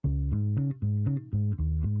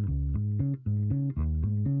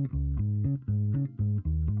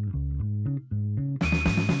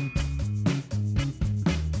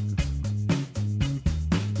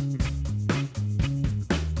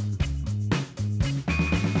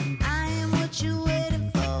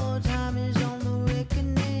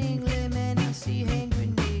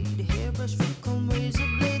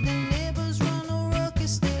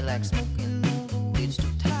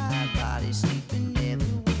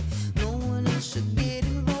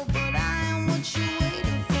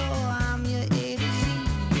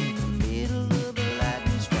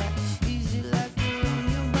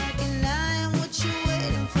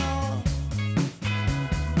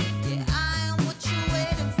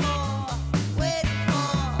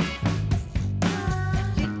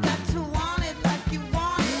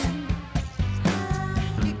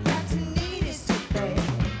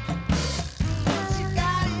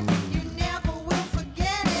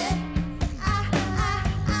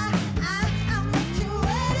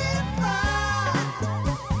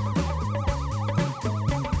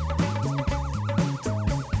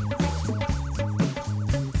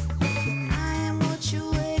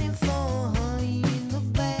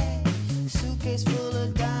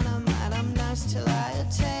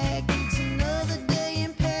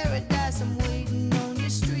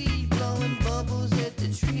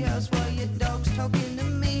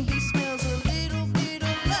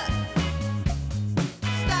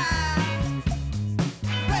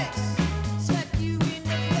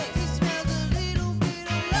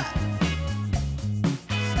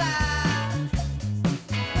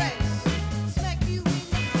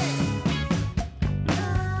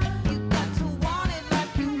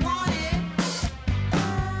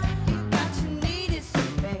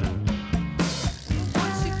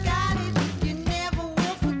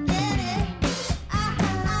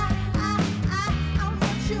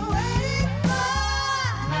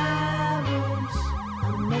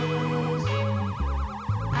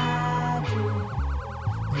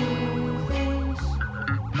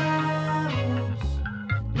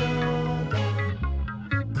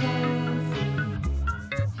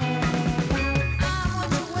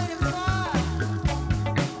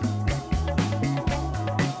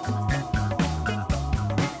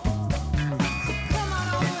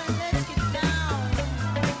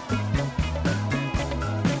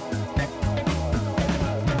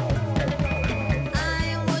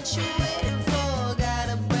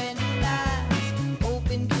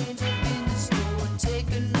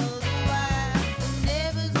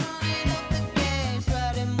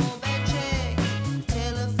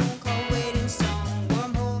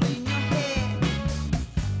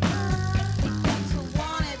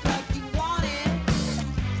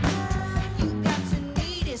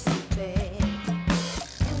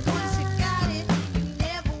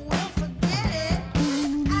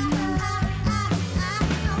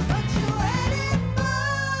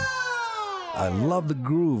I love the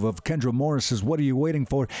groove of Kendra Morris's What Are You Waiting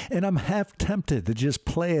For? And I'm half tempted to just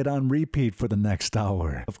play it on repeat for the next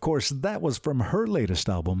hour. Of course, that was from her latest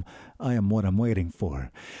album, I Am What I'm Waiting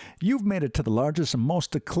For. You've made it to the largest and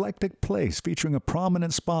most eclectic place, featuring a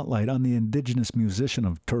prominent spotlight on the indigenous musician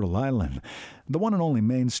of Turtle Island. The one and only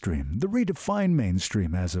mainstream, the redefined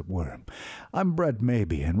mainstream, as it were. I'm Brett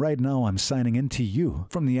Maybe, and right now I'm signing in to you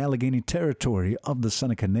from the Allegheny territory of the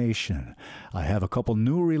Seneca Nation. I have a couple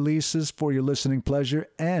new releases for your listening pleasure,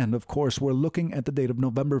 and of course we're looking at the date of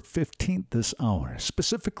November 15th this hour.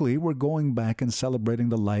 Specifically, we're going back and celebrating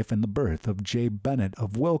the life and the birth of J. Bennett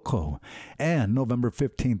of Wilco, and November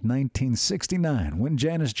 15th, 1969, when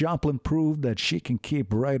Janis Joplin proved that she can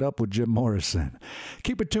keep right up with Jim Morrison.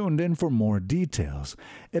 Keep it tuned in for more details.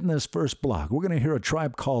 In this first block, we're going to hear A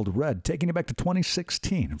Tribe Called Red, taking you back to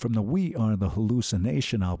 2016 from the We Are the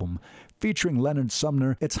Hallucination album, featuring Leonard,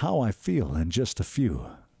 Sumner, It's How I Feel, and just a few.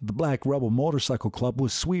 The Black Rebel Motorcycle Club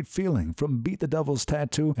with Sweet Feeling from Beat the Devil's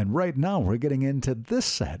Tattoo, and right now we're getting into this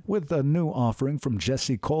set with a new offering from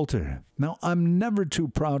Jessi Colter. Now, I'm never too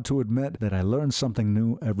proud to admit that I learn something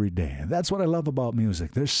new every day. That's what I love about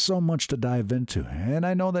music. There's so much to dive into, and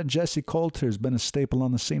I know that Jessi Colter has been a staple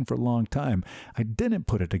on the scene for a long time. I didn't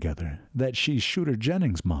put it together that she's Shooter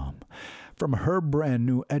Jennings' mom. From her brand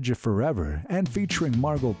new Edge of Forever and featuring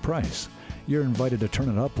Margo Price, you're invited to turn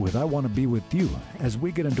it up with I Want to Be With You as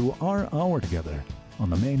we get into our hour together on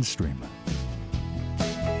the mainstream.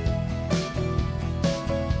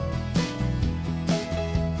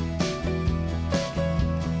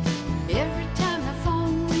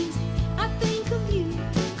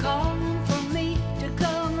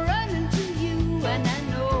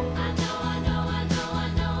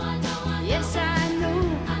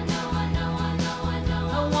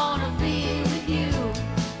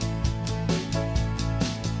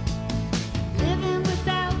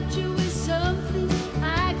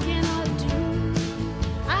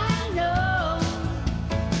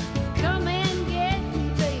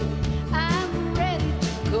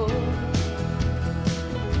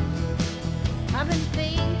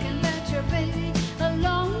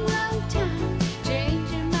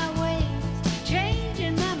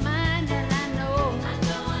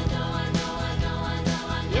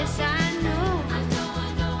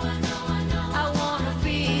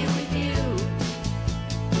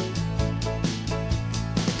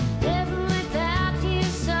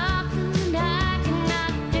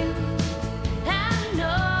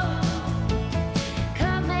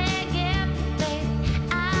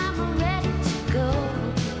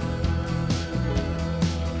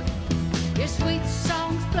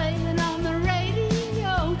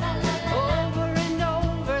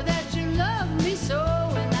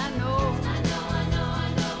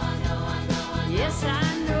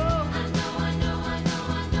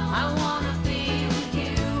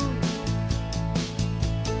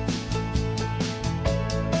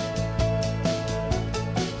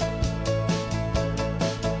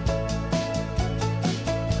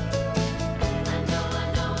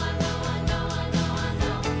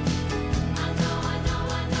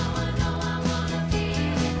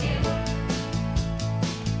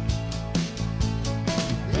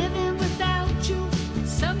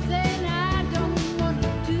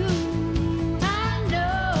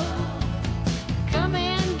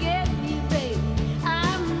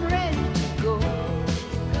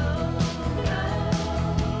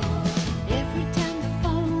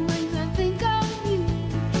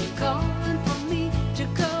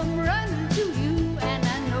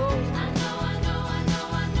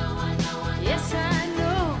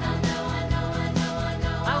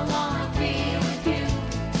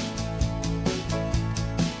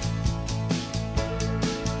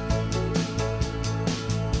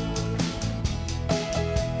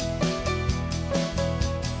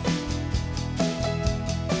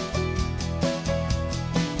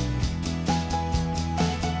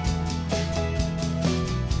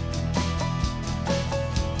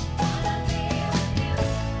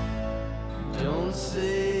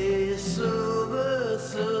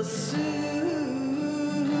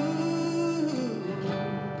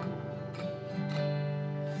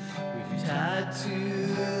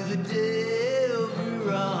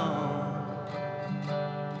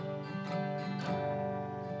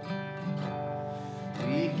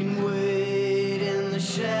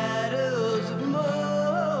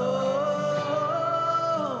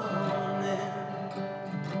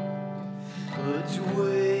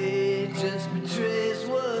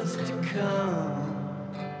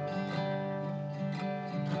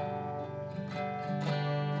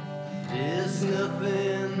 There's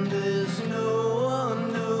nothing, there's no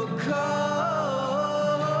one, no call.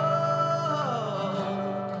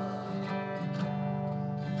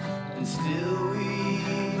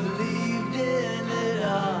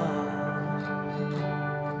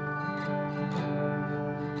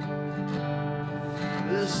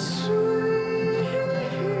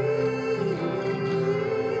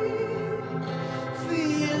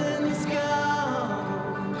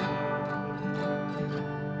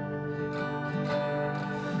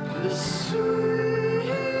 The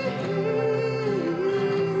sweet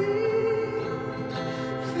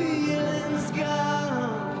feeling's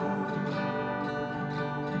gone.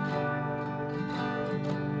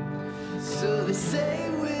 So they say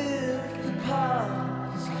with the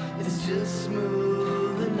pause, it's just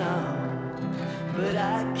moving on. But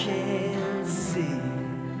I can't see,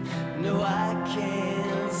 no I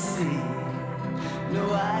can't see,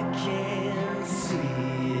 no I can't see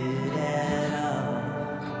it at all.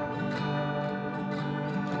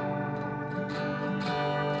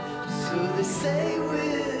 So they say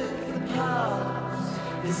with the pause,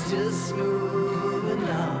 it's just moving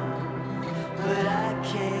on. But I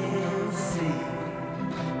can't see,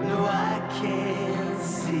 no I can't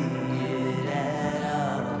see it at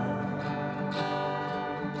all.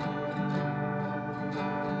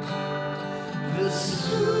 The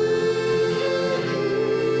sweet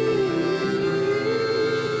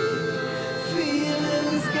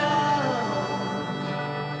feeling's gone.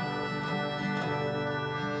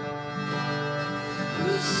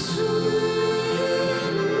 The sweet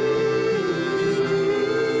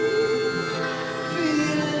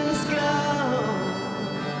feeling's gone.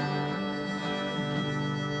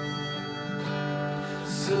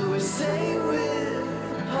 So we say with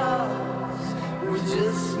pause, we're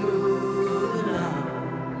just moving on.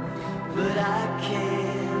 But I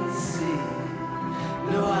can't see,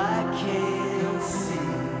 no I can't see,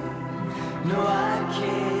 no I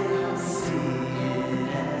can't see it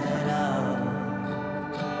at all.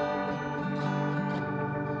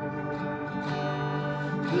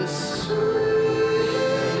 The sweet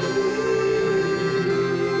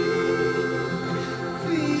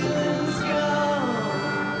feeling's gone.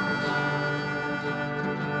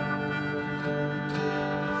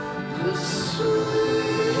 The sweet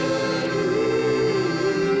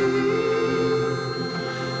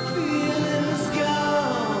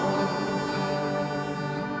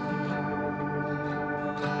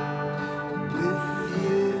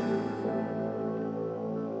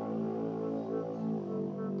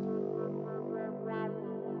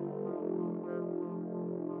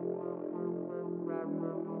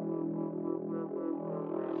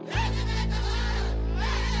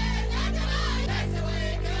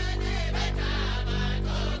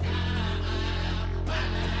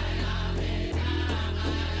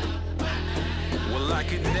I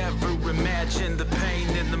could never imagine the pain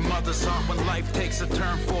in the mother's heart when life takes a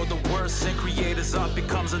turn for the worse and creator's art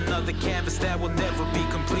becomes another canvas that will never be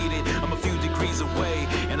completed. I'm a few degrees away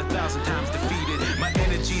and 1,000 times defeated. My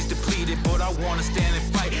energy's depleted, but I wanna stand and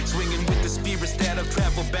fight, swinging with the spirits that have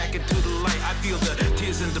traveled back into the light. I feel the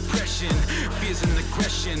tears and depression, fears and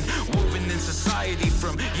aggression, woven in society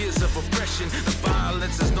from years of oppression. The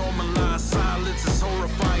violence is normalized, silence is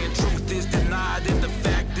horrifying, truth is denied, and the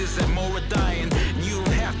fact is that more are dying. You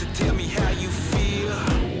don't have to tell me how you feel,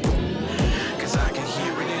 'cause I can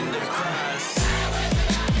hear it in their cries.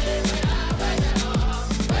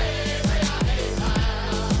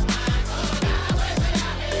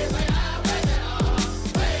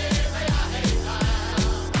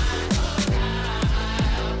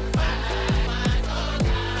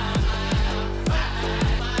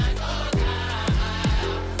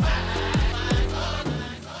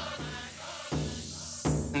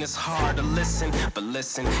 It's hard to listen, but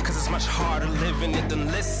listen, 'cause it's much harder living it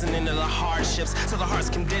than listening to the hardships. So the heart's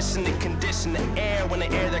conditioned to condition the air. When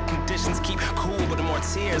the air, their conditions keep cool, but the more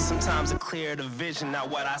tears, sometimes it clear the vision. Now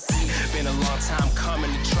what I see, been a long time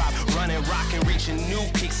coming to drop, running, rocking, reaching new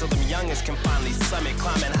peaks, so them youngins can finally summit,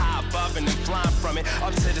 climbing high above and then flying from it,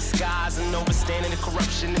 up to the skies and overstanding the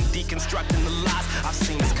corruption and deconstructing the lies. I've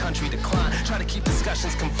seen this country decline, try to keep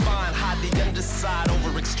discussions confined, hide the underside,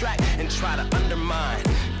 over extract and try to undermine.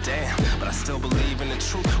 Damn, but I still believe in the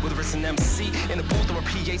truth. Whether it's an MC in the booth or a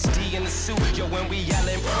PhD in the suit. Yo, when we yell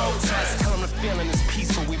and protest, tell them the feeling is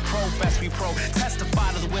peaceful. We profess, we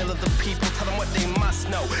testify to the will of the people. Tell them what they must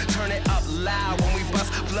know. Turn it up loud when we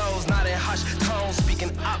bust flows, not in hushed tones.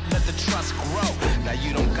 Speaking up, let the trust grow. Now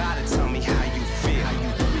you don't gotta tell me how you feel,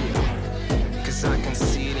 'cause I can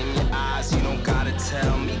see it in your eyes. You don't gotta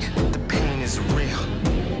tell me the pain is real,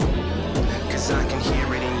 'cause I can hear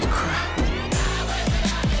it in your cry.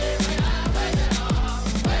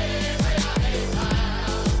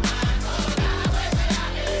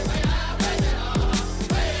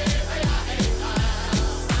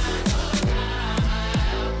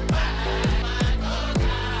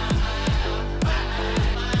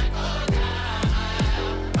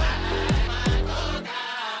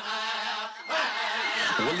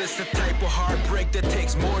 a heartbreak that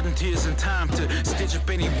takes more than tears and time to stitch up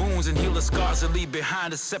any wounds and heal the scars that leave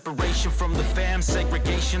behind. A separation from the fam,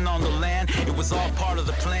 segregation on the land. It was all part of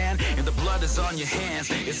the plan, and the blood is on your hands.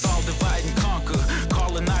 It's all divide and conquer,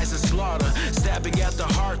 colonize and slaughter, stabbing at the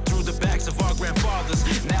heart through the backs of our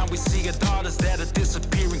grandfathers. Now we see our daughters that are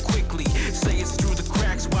disappearing quickly. Say it's through the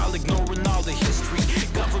cracks while ignoring all the history.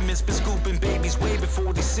 Government's been scooping babies way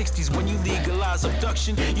before the 60s. When you legalize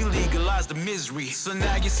abduction, you legalize the misery. So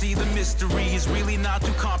now you see the mystery is really not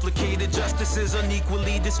too complicated. Justice is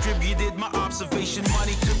unequally distributed. My observation,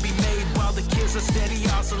 money to be made while the kids are steady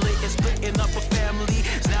oscillating. Splitting up a family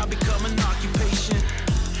is now become an occupation.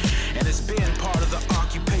 And it's been part of the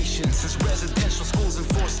occupation since residential schools and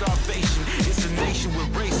forced starvation. It's a nation with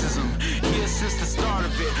racism here since the start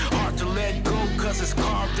of it. Hard to let go cause it's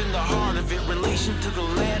carved in the heart of it. Relation to the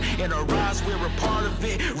land and our eyes, we're a part of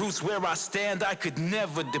it. Roots where I stand, I could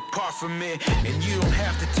never depart from it. And you don't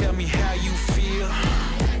have to tell me how you feel,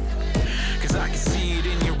 cause I can see it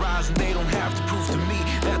in your eyes, and they don't have to prove to me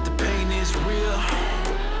that the pain is real,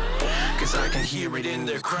 cause I can hear it in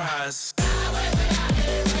their cries.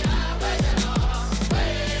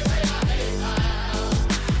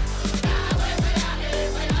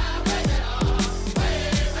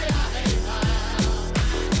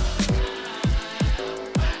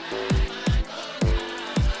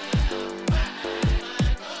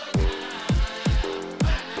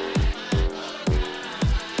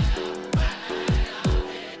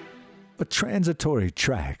 A transitory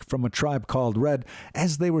track from A Tribe Called Red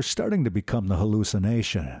as they were starting to become the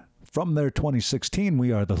Hallucination. From their 2016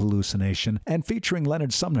 We Are the Hallucination, and featuring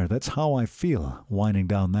Leonard Sumner, That's How I Feel, winding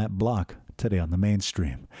down that block today on the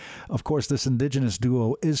mainstream. Of course, this Indigenous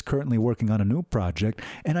duo is currently working on a new project,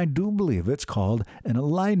 and I do believe it's called An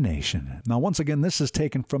Alienation. Now, once again, this is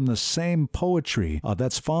taken from the same poetry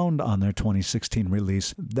that's found on their 2016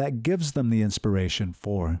 release that gives them the inspiration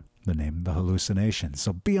for the name The Hallucination.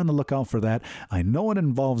 So be on the lookout for that. I know it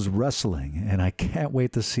involves wrestling, and I can't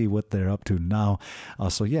wait to see what they're up to now.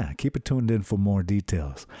 So yeah, keep it tuned in for more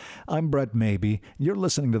details. I'm Brett Maybe. You're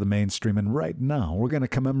listening to The Mainstream, and right now we're going to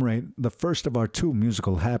commemorate the first of our two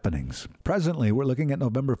musical happenings. Presently, we're looking at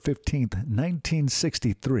November 15th,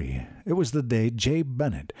 1963. It was the day Jay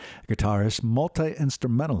Bennett, guitarist,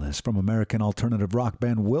 multi-instrumentalist from American alternative rock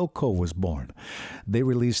band Wilco, was born. They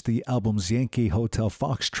released the albums Yankee Hotel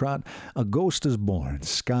Foxtrot, A Ghost is Born,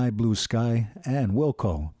 Sky Blue Sky, and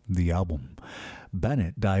Wilco, the album.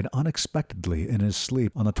 Bennett died unexpectedly in his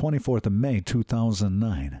sleep on the 24th of May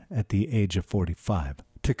 2009 at the age of 45.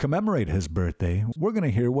 To commemorate his birthday, we're going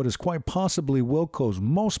to hear what is quite possibly Wilco's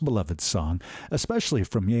most beloved song, especially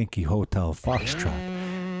from Yankee Hotel Foxtrot.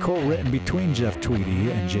 Co-written between Jeff Tweedy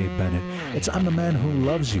and Jay Bennett, it's I'm the Man Who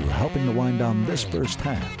Loves You, helping to wind down this first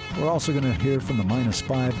half. We're also going to hear from the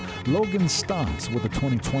 -5, Logan Staats with the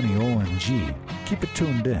 2020 OMG. Keep it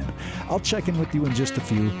tuned in. I'll check in with you in just a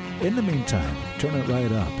few. In the meantime, turn it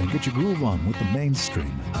right up and get your groove on with the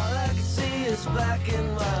mainstream. All I can see is black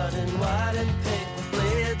and white and pink with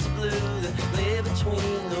blades of blue that lay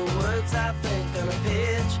between the words I think on a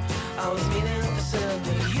page. I was meaning to send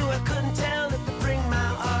to you. I couldn't tell it to bring my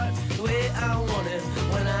art the way I wanted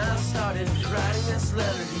when I started writing this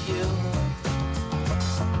letter to you.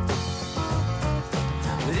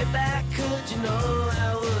 But if I could, you know,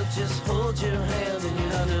 I would just hold your hand and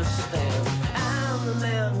you'd understand. I'm the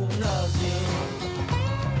man who loves you.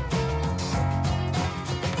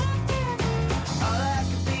 All I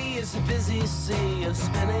could be is a busy sea of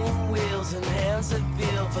spinning wheels and hands that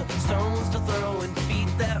feel for stones to throw and feet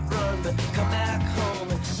that run, but come back home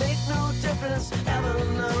and make no difference ever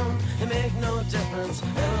known, and make no difference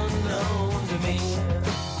ever known to me.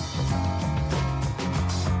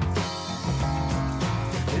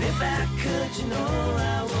 But if I could, you know,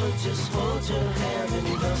 I would just hold your hand and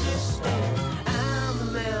you'd understand. I'm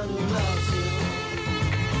the man who loves you.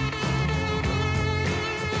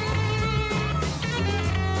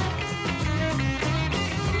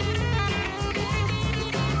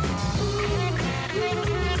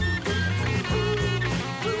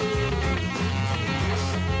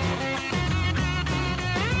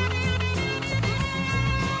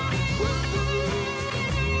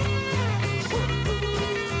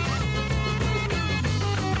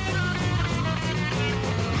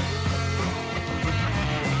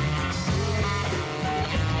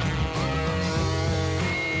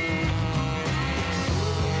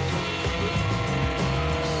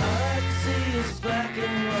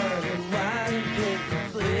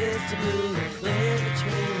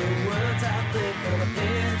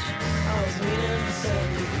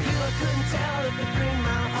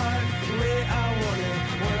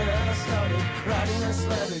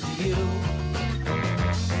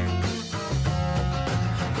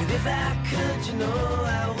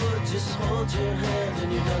 hold your hand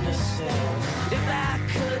and you'd understand. If I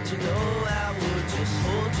could, you know I would just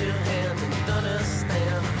hold your hand and you'd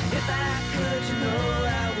understand. If I could, you know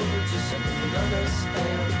I would just simply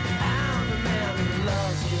understand. I'm the man who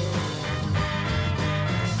loves you.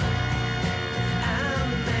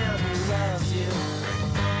 I'm the man who loves you.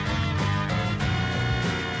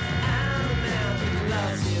 I'm the man who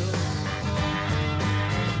loves you.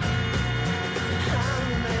 I'm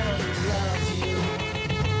the man who loves you.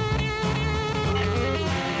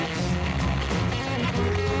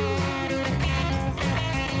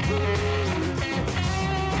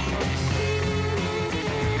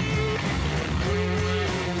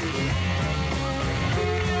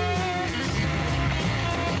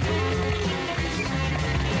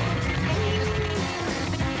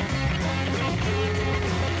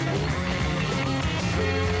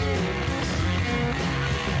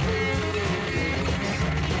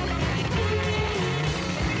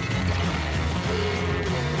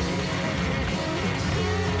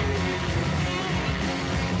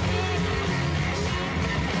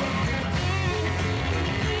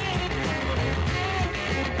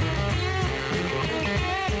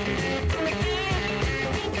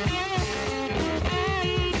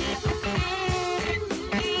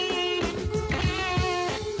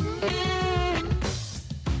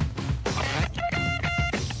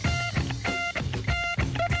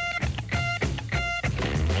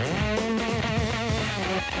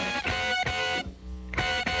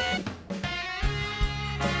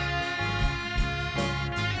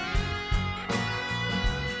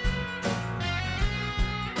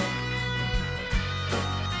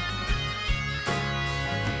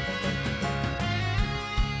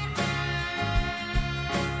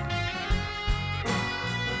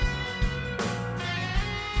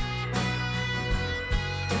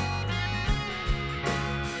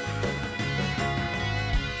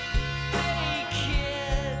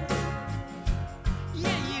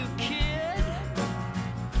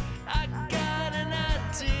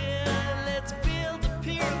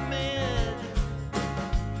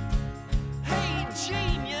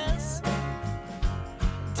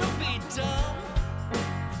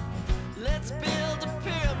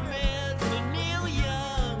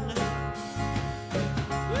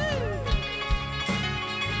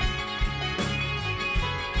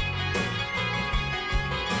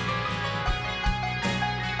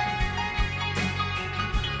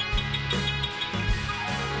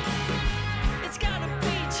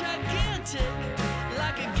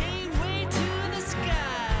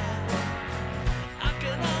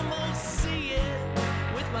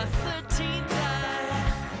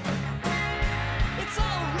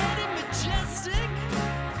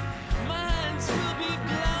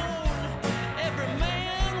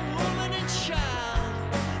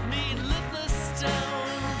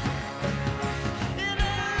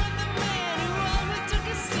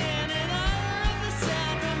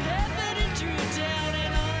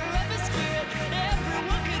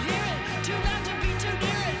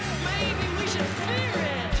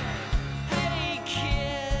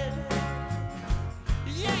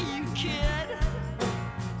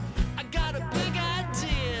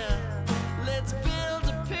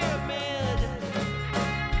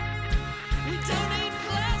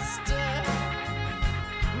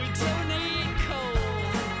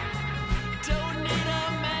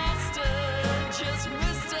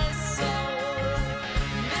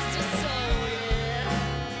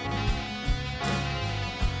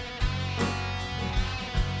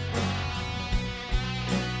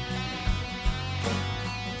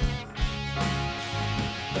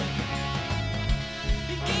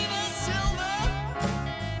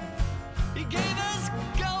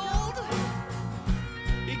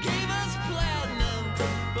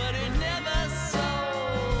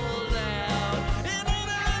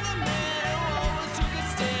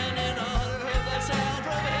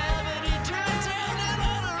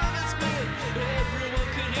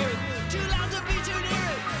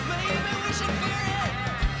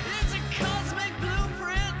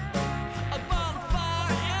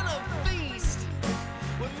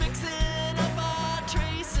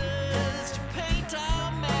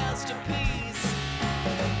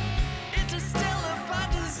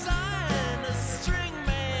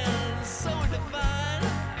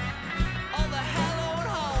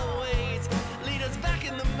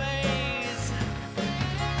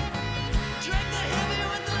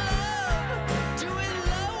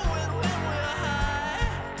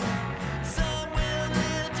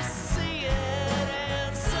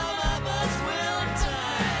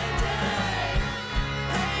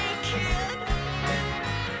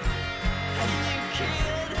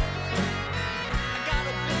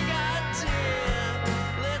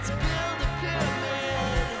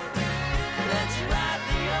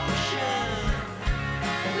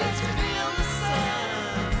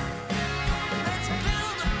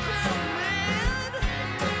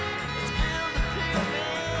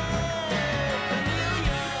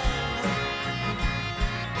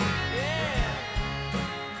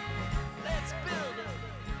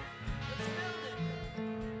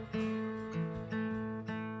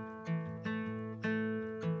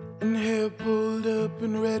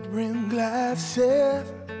 open red rimmed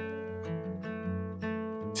glasses,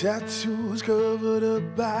 tattoos covered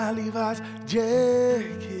up by Levi's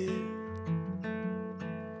jacket,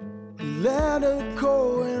 Leonard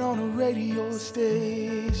Cohen on a radio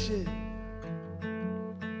station,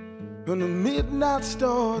 and the midnight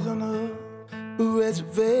stars on a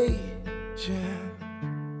reservation.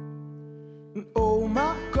 And oh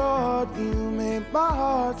my God, you made my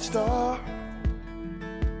heart stop.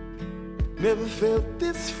 Never felt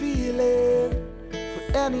this feeling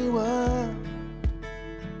for anyone.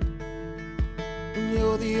 And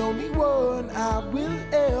you're the only one I will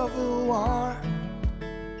ever want.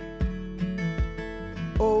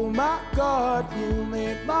 Oh my God, you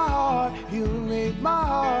made my heart, you made my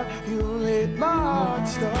heart, you made my heart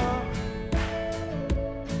stop.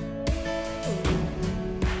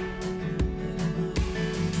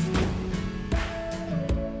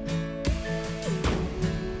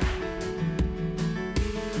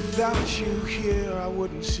 Without you here, I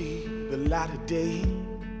wouldn't see the light of day.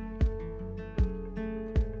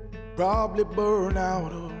 Probably burn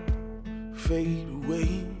out or fade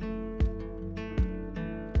away.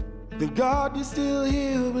 Thank God you're still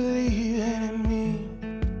here believing in me.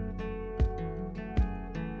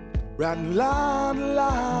 Riding line to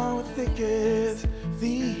line with thick as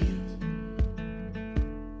thieves.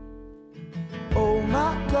 Oh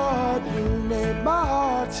my God, you made my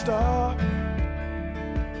heart stop.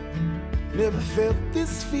 Never felt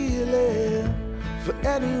this feeling for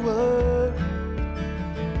anyone.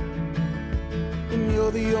 And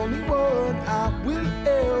you're the only one I will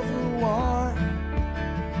ever want.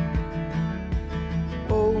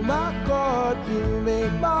 Oh my God, you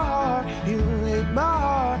make my heart, you make my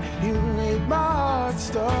heart, you make my heart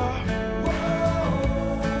stop.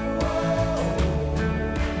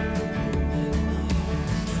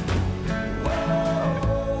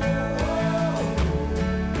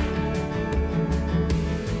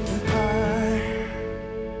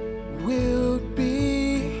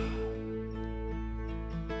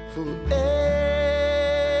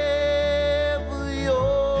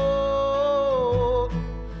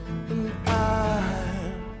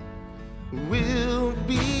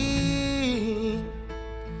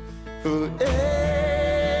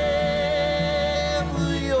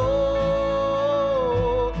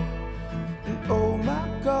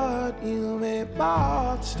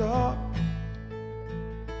 Stop.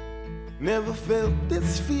 Never felt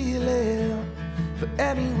this feeling for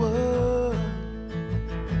anyone.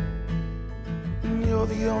 And you're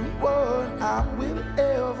the only one I will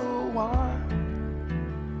ever want.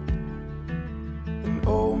 And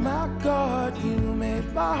oh my God, you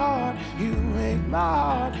make my heart, you make my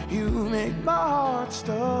heart, you make my heart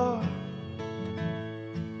stop.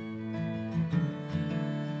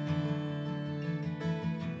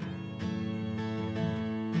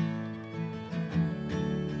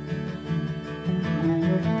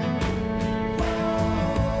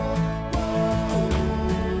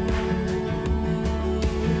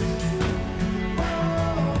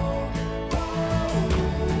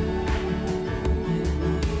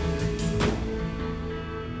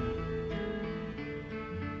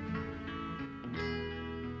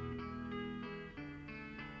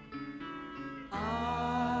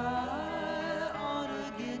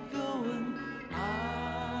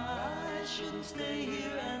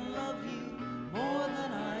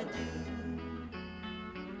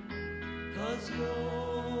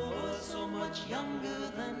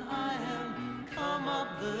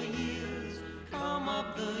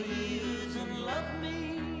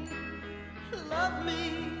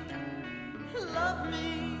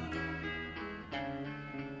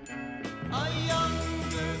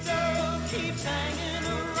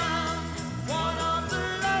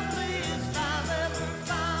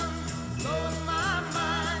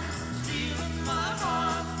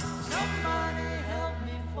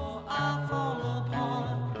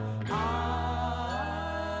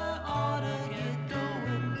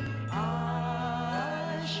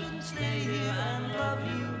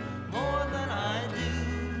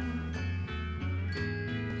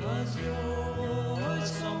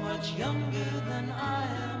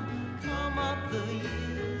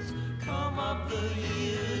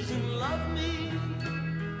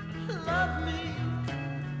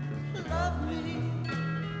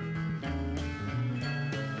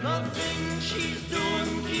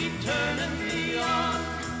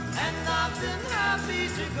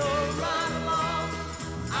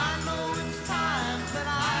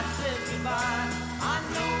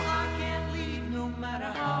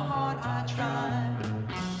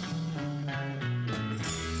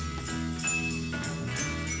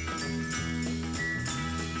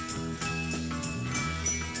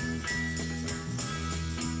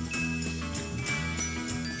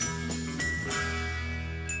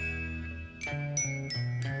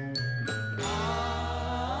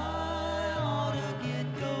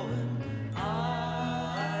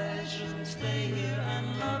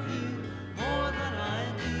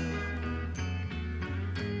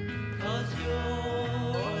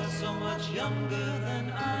 younger than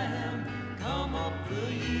I am. Come up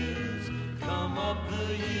the years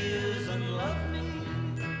and love me,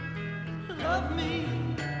 love me,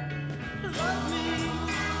 love me,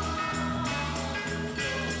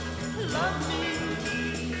 love me,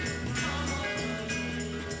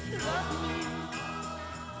 love me.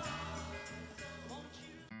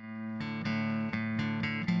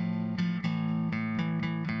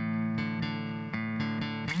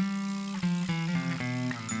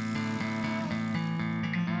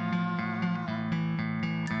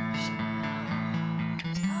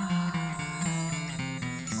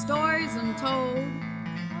 Stories untold,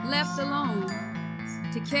 left alone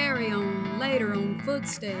to carry on later on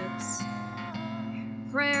footsteps.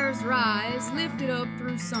 Prayers rise, lifted up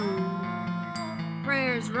through song.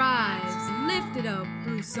 Prayers rise, lifted up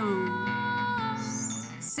through song.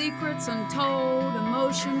 Secrets untold,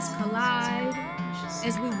 emotions collide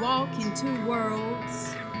as we walk in two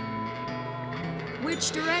worlds.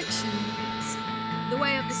 Which direction? The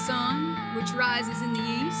way of the sun, which rises in the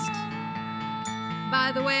east.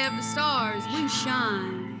 By the way of the stars, we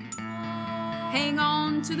shine. Hang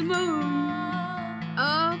on to the moon,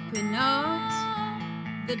 up and up,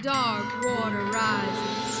 the dark water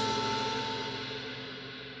rises.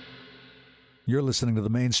 You're listening to The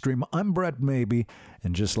Mainstream. I'm Brett Maybe,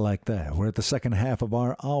 and just like that, we're at the second half of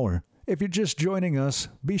our hour. If you're just joining us,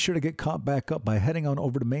 be sure to get caught back up by heading on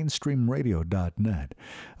over to mainstreamradio.net.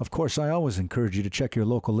 Of course, I always encourage you to check your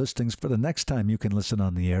local listings for the next time you can listen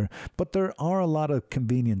on the air, but there are a lot of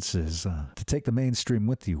conveniences to take the mainstream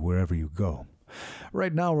with you wherever you go.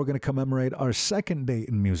 Right now, we're going to commemorate our second date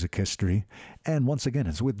in music history, and once again,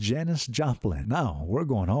 it's with Janis Joplin. Now, we're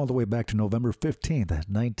going all the way back to November 15th,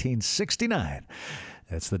 1969.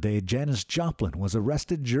 That's the day Janis Joplin was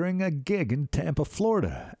arrested during a gig in Tampa,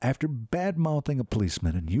 Florida, after bad-mouthing a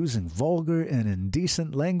policeman and using vulgar and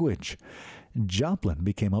indecent language. Joplin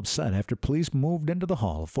became upset after police moved into the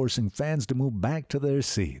hall, forcing fans to move back to their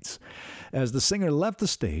seats. As the singer left the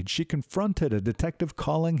stage, she confronted a detective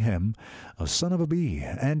calling him a son of a bee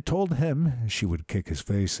and told him she would kick his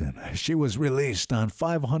face in. She was released on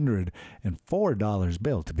 $504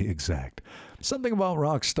 bail, to be exact. Something about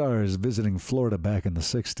rock stars visiting Florida back in the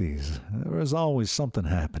 60s. There was always something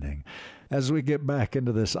happening. As we get back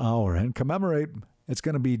into this hour and commemorate, it's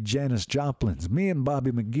going to be Janis Joplin's Me and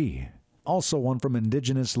Bobby McGee. Also one from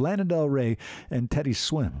Indigenous, Lana Del Rey, and Teddy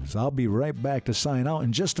Swims. I'll be right back to sign out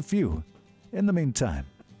in just a few. In the meantime,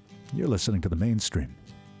 you're listening to The Mainstream.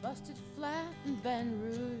 Busted flat in Baton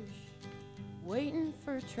Rouge, waiting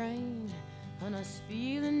for a train, on us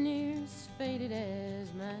feeling near as faded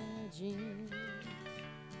as my jeans.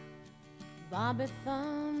 Bobby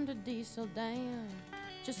thumbed a diesel down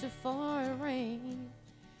just before it rained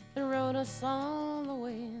and rode us all the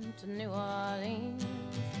way to New Orleans.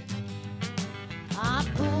 I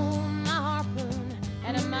pulled my harpoon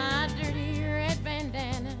out of my dirty red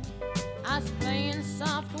bandana. I was playing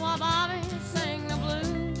soft while Bobby sang the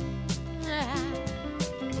blues.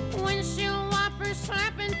 Windshield wipers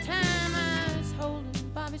slapping time, I was holding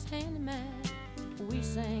Bobby's hand in mine. We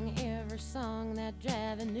sang every song that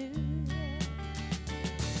Javi knew.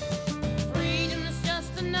 Freedom is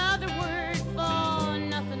just another word for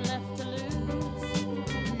nothing left to lose.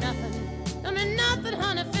 Nothing, I mean nothing,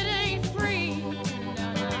 honey, if it ain't free.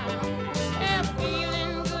 Yeah,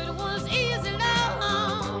 feeling good was easy,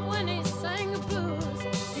 love, when he sang the blues.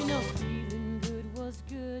 You know, feeling good was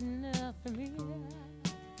good enough for me.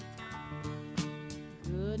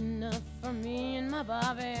 Good enough for me and my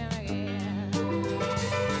Bobby, yeah.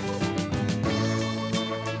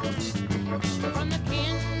 From the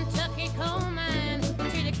Kentucky coal mine to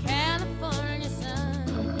the California sun,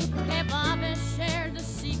 hey, Bobby shared the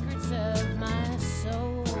secrets of my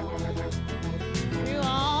soul. Through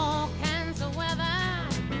all kinds of weather,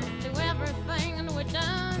 through everything we've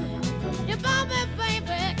done, your Bobby,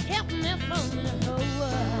 baby, kept me from the whole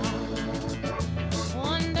world.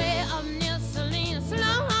 One day up near Salinas,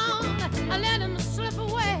 Sloan, I let him slip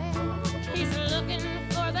away. He's looking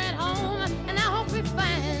for that home, and I hope he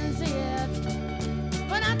finds it.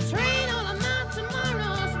 But I trade all of my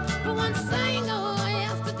tomorrows for one single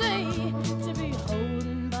yesterday, to be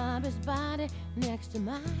holding Bobby's body next to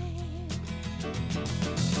mine.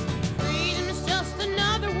 Freedom is just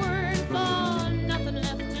another word for nothing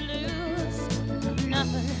left to lose.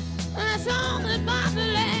 Nothing, that's all that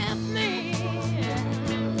Bobby left me.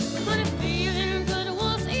 But if feeling good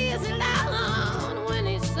was easy loud when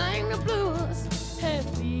he sang the blues, hey,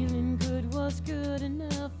 feeling good was good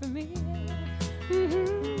enough for me.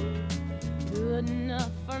 Good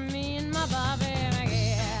enough for me and my Bobby,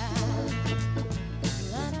 yeah.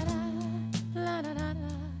 La da da, la da da da,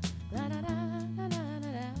 la da da.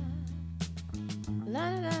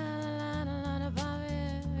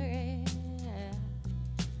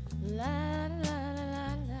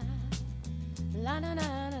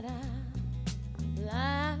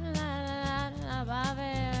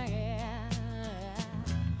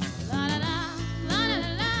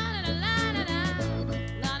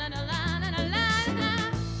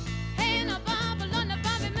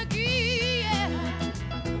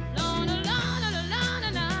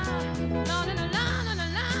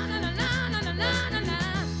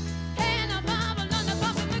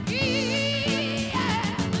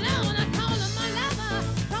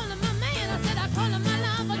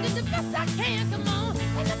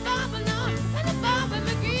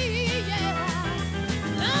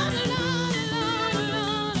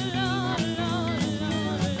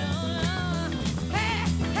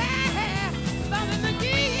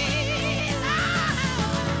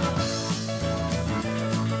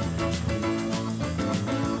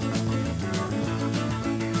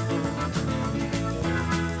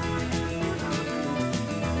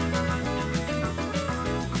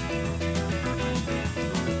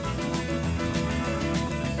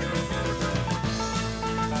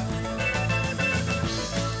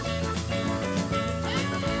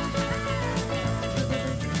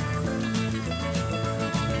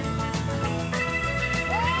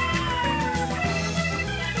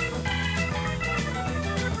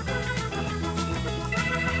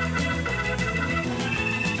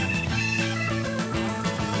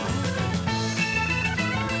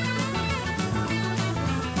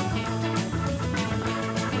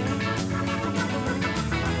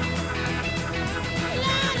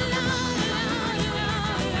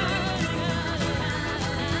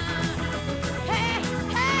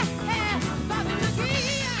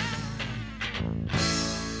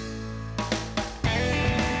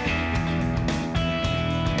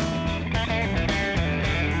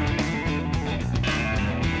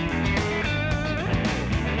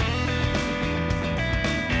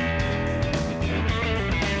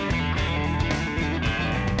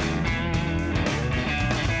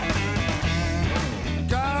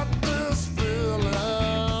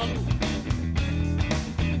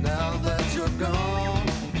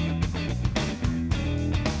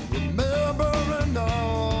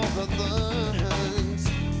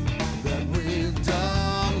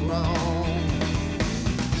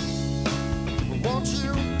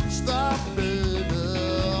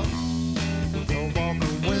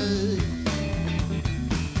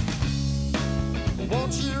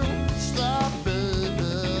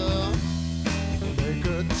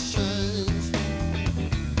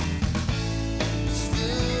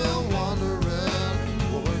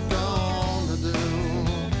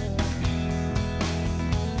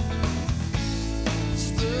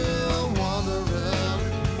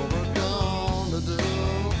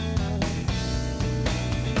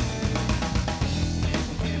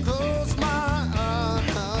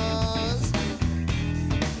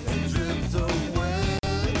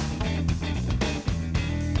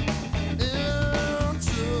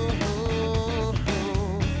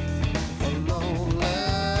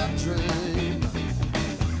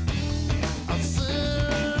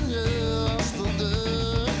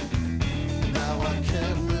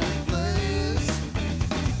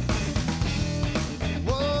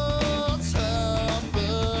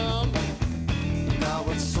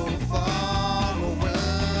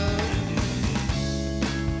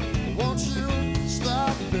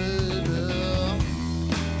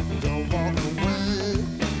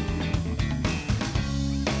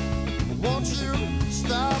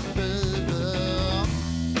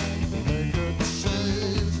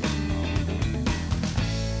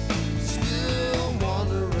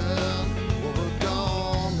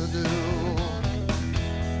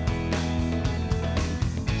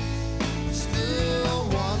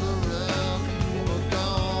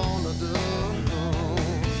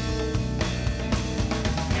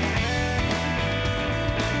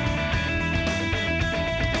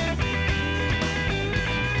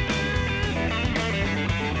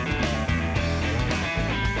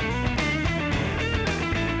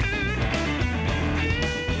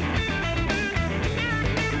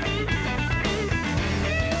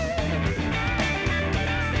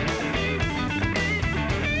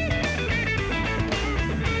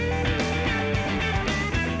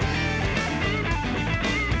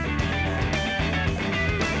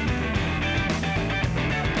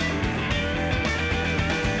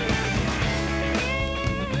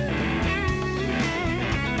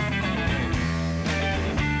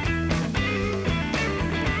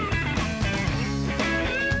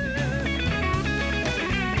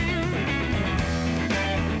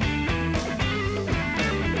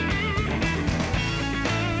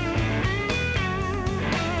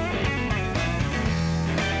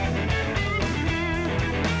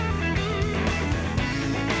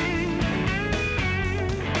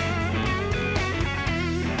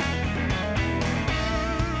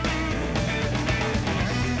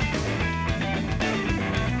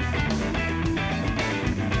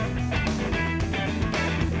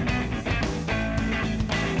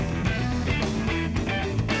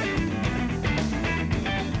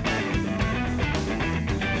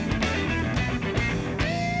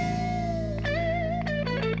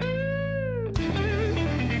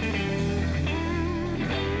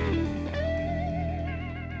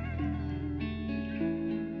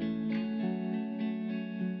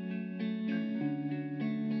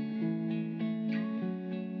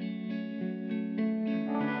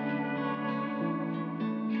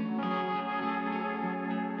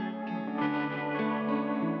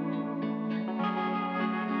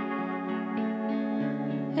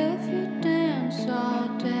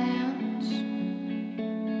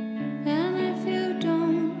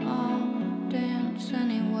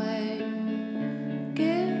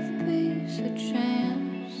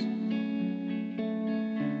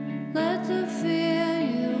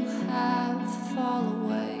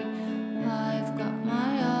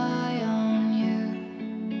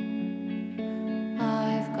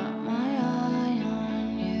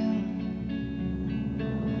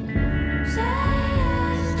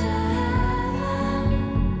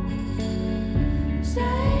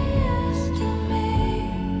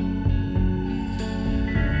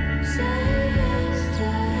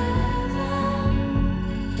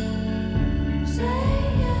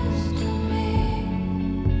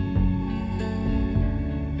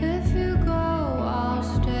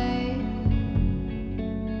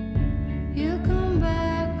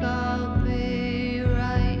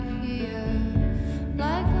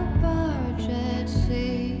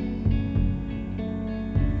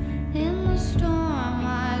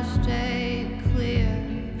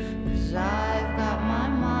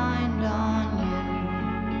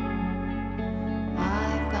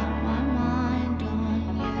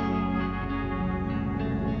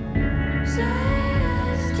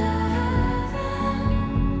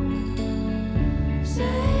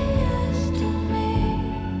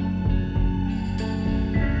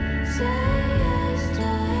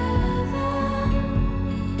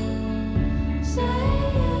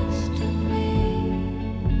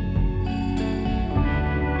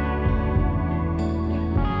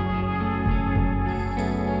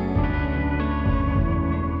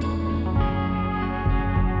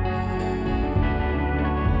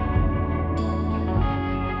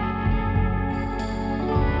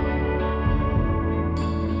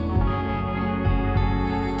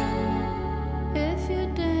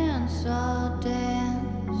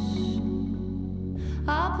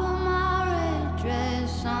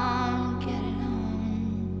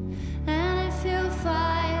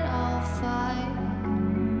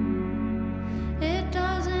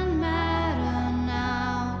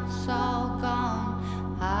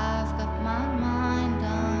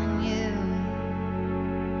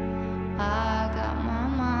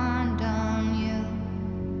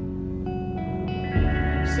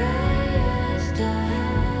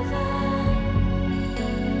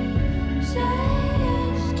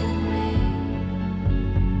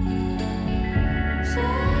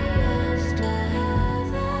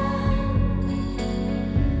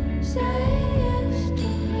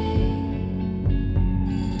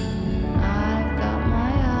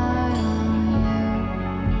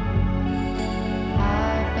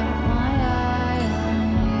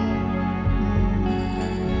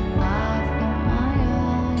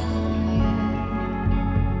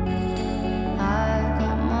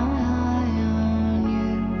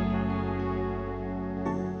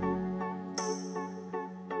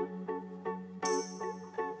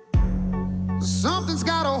 Something's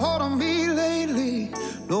got a hold on me lately.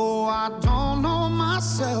 No, I don't know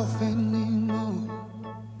myself anymore.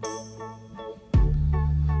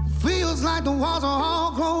 Feels like the walls are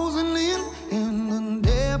all closing in, and the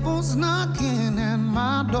devil's knocking at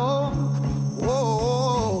my door.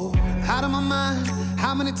 Whoa, out of my mind.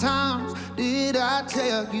 How many times did I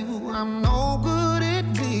tell you I'm no good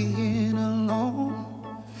at being alone?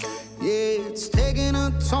 Yeah, it's taking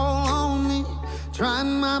a toll on me.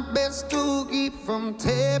 Trying my best to keep from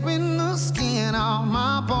tearing the skin off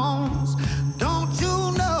my bones. Don't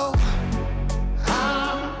you know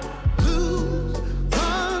I lose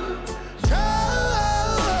control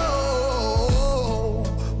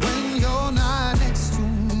when you're not next to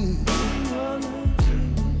me?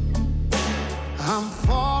 I'm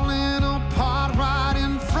falling apart right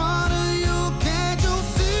in front of you. Can't you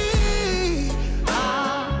see?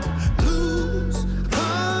 I lose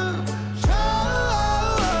control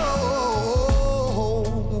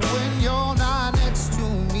when you're not next to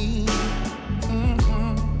me.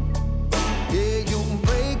 Yeah, you're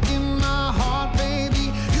breaking my heart,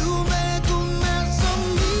 baby. You make a mess of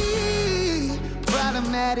me.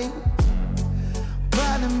 Problematic.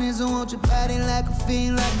 Problem is I want your body like a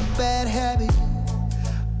fiend, like a bad habit.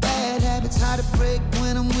 Bad habits hard to break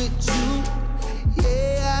when I'm with you.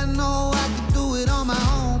 Yeah, I know I could do it on my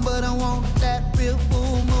own, but I want that real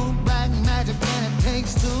full moon, black magic, and it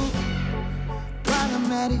takes two.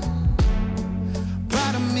 Problematic.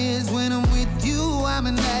 Problem is when I'm with you, I'm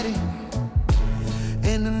an addict,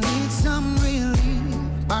 and I need some relief.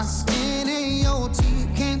 My skin ain't your teeth,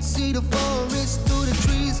 can't see the forest through the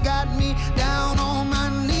trees. Got me down on my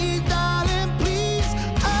knees, darling, please.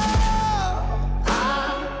 Oh, I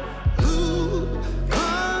lose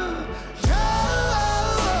control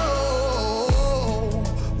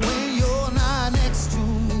when you're not next to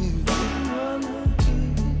me.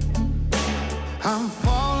 I'm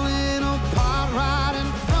falling apart right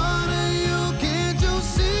in front of you. Can't you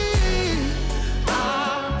see?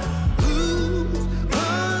 I lose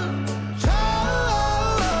control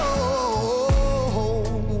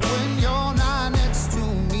when you're not next to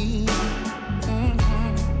me.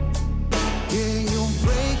 Yeah, you're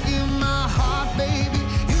breaking my heart, baby.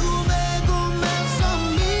 You make a mess of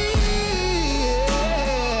me.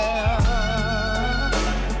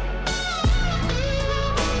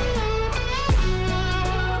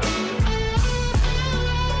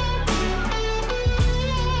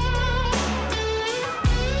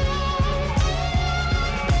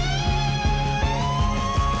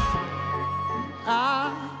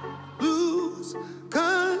 I lose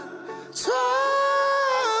control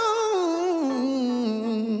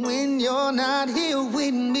when you're not here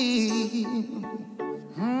with me.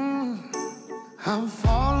 I'm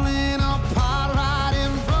falling apart right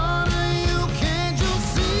in front of you. Can't you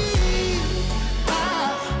see?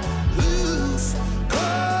 I lose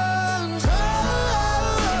control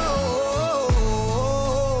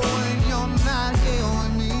when you're not here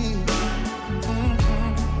with me.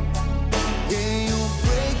 Yeah, you're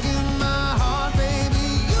breaking my heart, baby.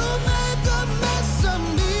 You make a mess of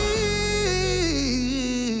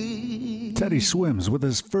me. Teddy Swims with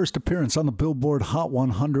his first appearance on the Billboard Hot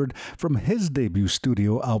 100 from his debut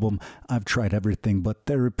studio album, I've Tried Everything But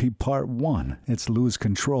Therapy Part 1. It's Lose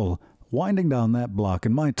Control. Winding down that block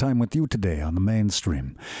in my time with you today on the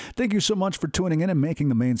Mainstream. Thank you so much for tuning in and making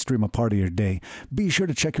the Mainstream a part of your day. Be sure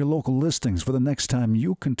to check your local listings for the next time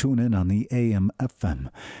you can tune in on the AM/FM.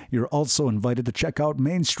 You're also invited to check out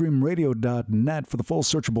mainstreamradio.net for the full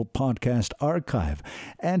searchable podcast archive.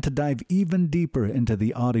 And to dive even deeper into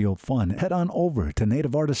the audio fun, head on over to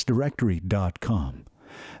nativeartistdirectory.com.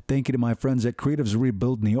 Thank you to my friends at Creatives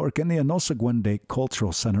Rebuild New York and the Anosagwende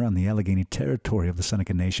Cultural Center on the Allegheny territory of the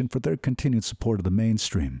Seneca Nation for their continued support of the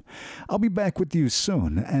Mainstream. I'll be back with you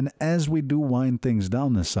soon, and as we do wind things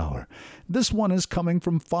down this hour, this one is coming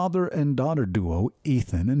from father and daughter duo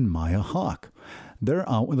Ethan and Maya Hawke. They're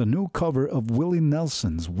out with a new cover of Willie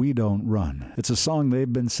Nelson's We Don't Run. It's a song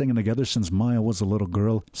they've been singing together since Maya was a little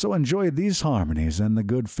girl, so enjoy these harmonies and the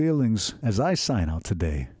good feelings as I sign out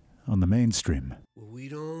today on the Mainstream. We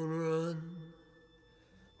don't run,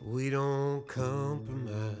 we don't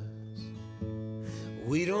compromise,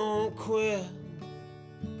 we don't quit,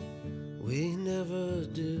 we never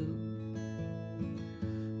do.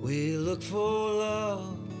 We look for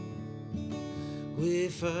love, we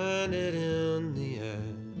find it in the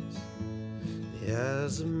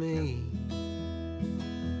eyes of me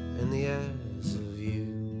and the eyes of you.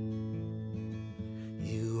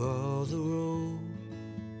 You are the road,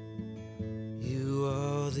 you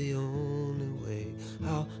are the only way.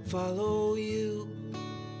 I'll follow you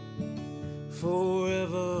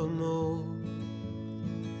forevermore.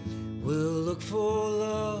 look for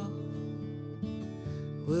love,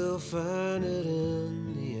 we'll find it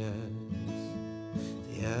in the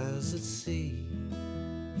eyes that see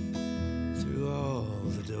through all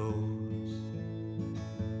the doors.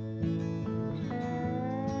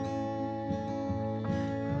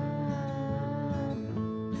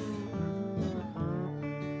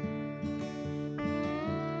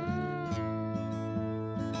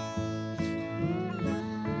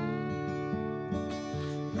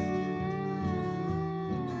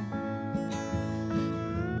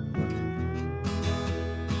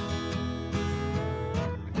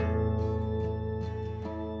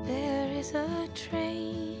 A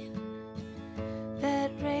train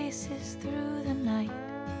that races through the night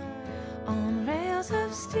on rails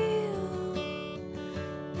of steel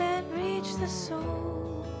that reach the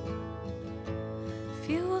soul,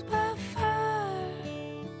 fueled by fire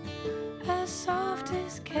as soft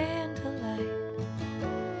as candlelight.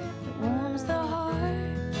 It warms the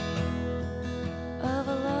heart of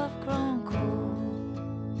a love grown cold.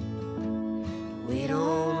 We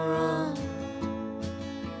don't run,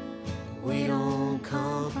 we don't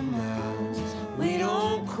compromise, we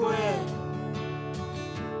don't quit,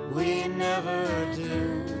 we never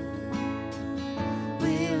do.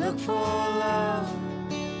 We look for love,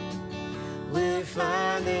 we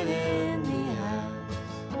find it in the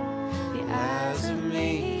eyes of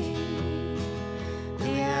me,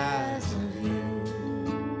 the eyes of you.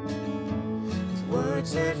 It's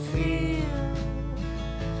words that feel,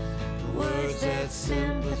 words that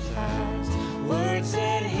sympathize, words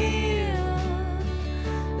that heal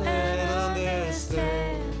and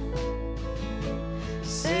understand.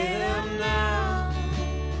 Say them now,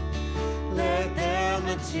 let them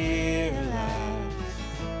materialize.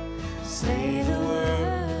 Say the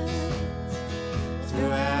words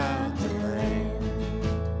throughout the land.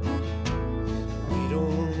 We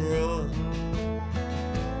don't run,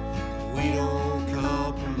 we don't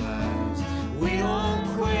compromise, we don't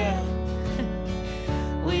quit.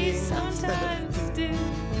 We sometimes do.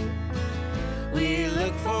 We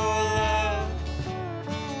look for love,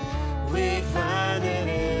 we find it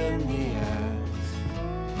in the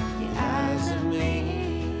eyes of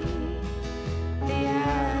me, the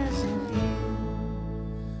eyes of you.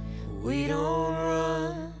 We don't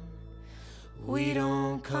run, we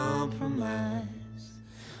don't compromise,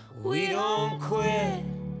 we don't quit,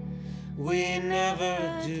 we never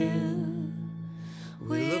do.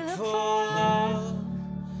 We look for love,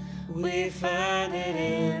 we find it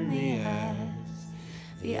in the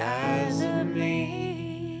eyes of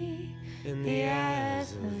me, in the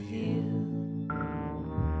eyes of you.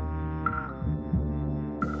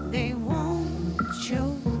 They won't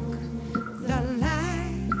choke the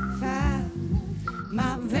life out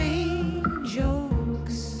my vain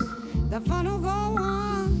jokes. The fun will go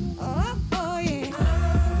on. Oh, oh yeah.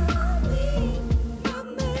 I'll be my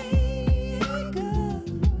makeup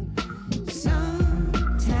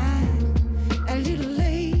sometime a little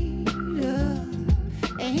later.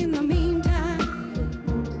 In the meantime,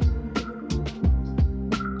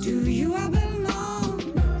 to you I belong.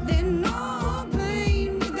 There's no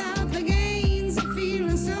pain without the gains of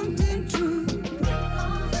feeling something true. I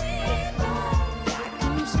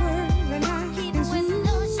can swerve and I can swing.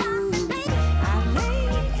 I lay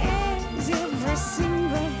eggs every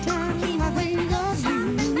single time I think of you.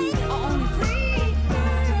 On a free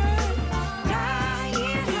bird,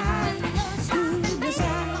 flying high, who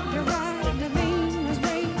decide to ride the Venus,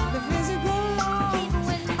 break the physical laws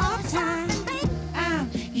of time. I'm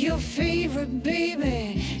your favorite baby.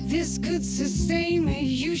 This could sustain me.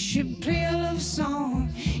 You should play a love song.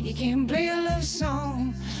 You can't play a love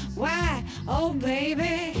song. Why? Oh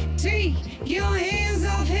baby, take your hands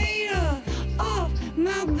off hater, off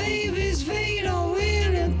my baby's fader.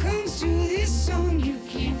 When it comes to this song, you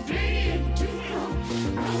can't play it too long.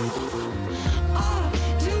 Oh,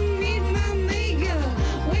 to meet my maker,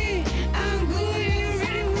 when I'm good and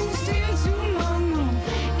ready, won't stay too long. No,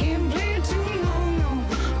 can't play it too long. No,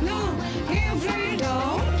 no, can't play it.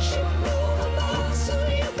 Don't you know the boss who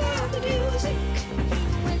you got the music?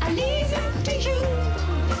 I leave it to you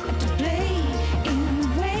to play in a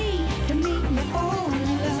way to make me fall.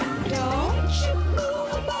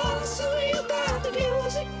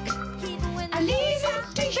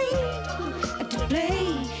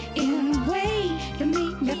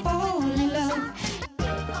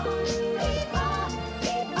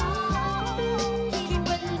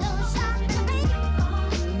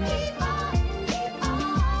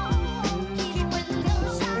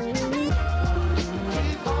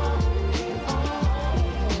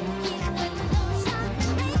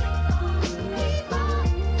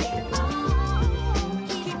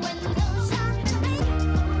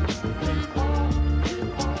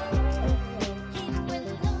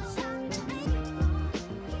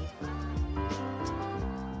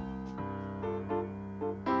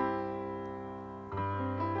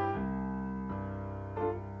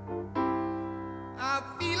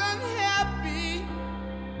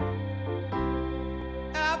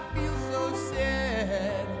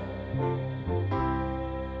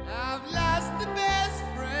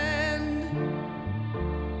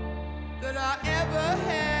 ever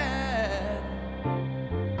had.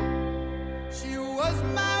 She was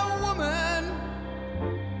my woman.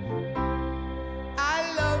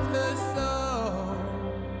 I love her so.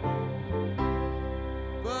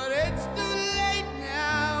 But it's too late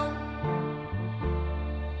now.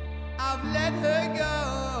 I've let her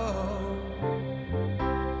go.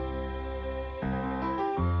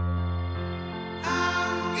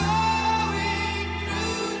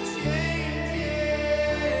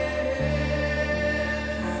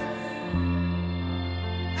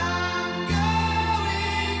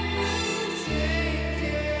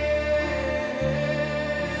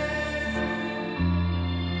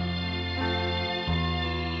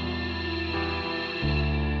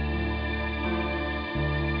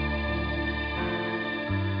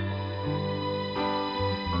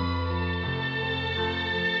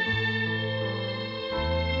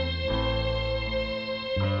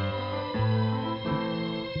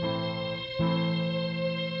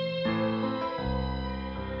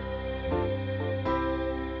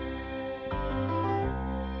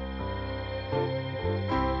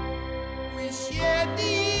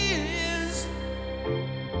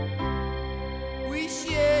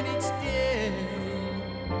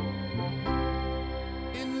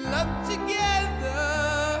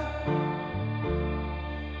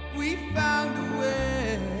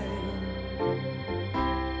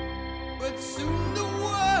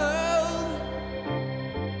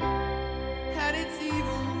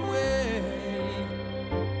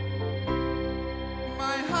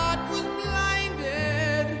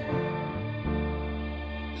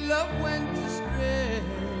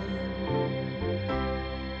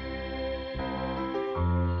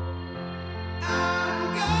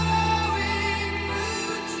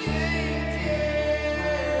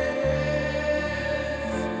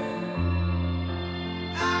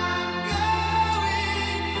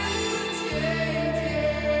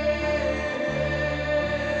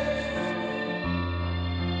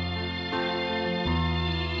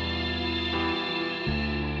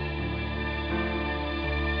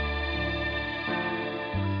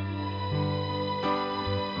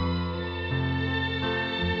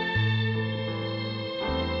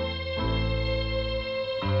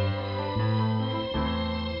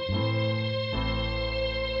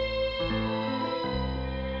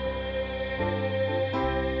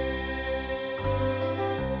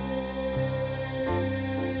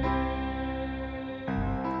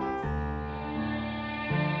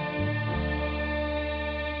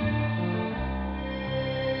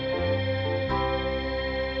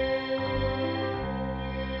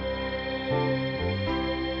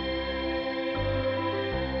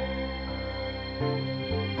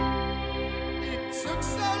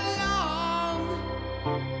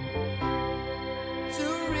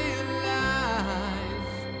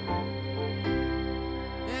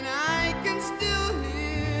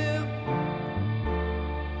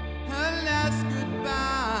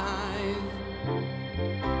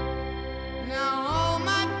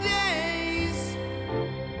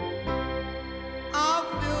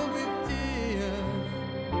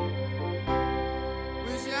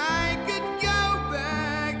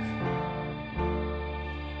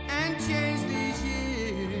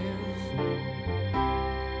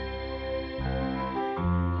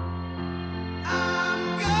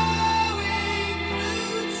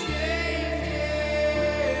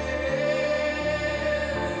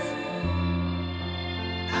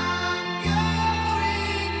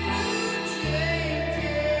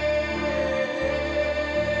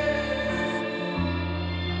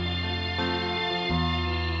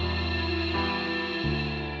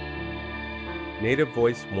 Native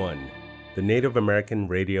Voice One, the Native American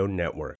Radio Network.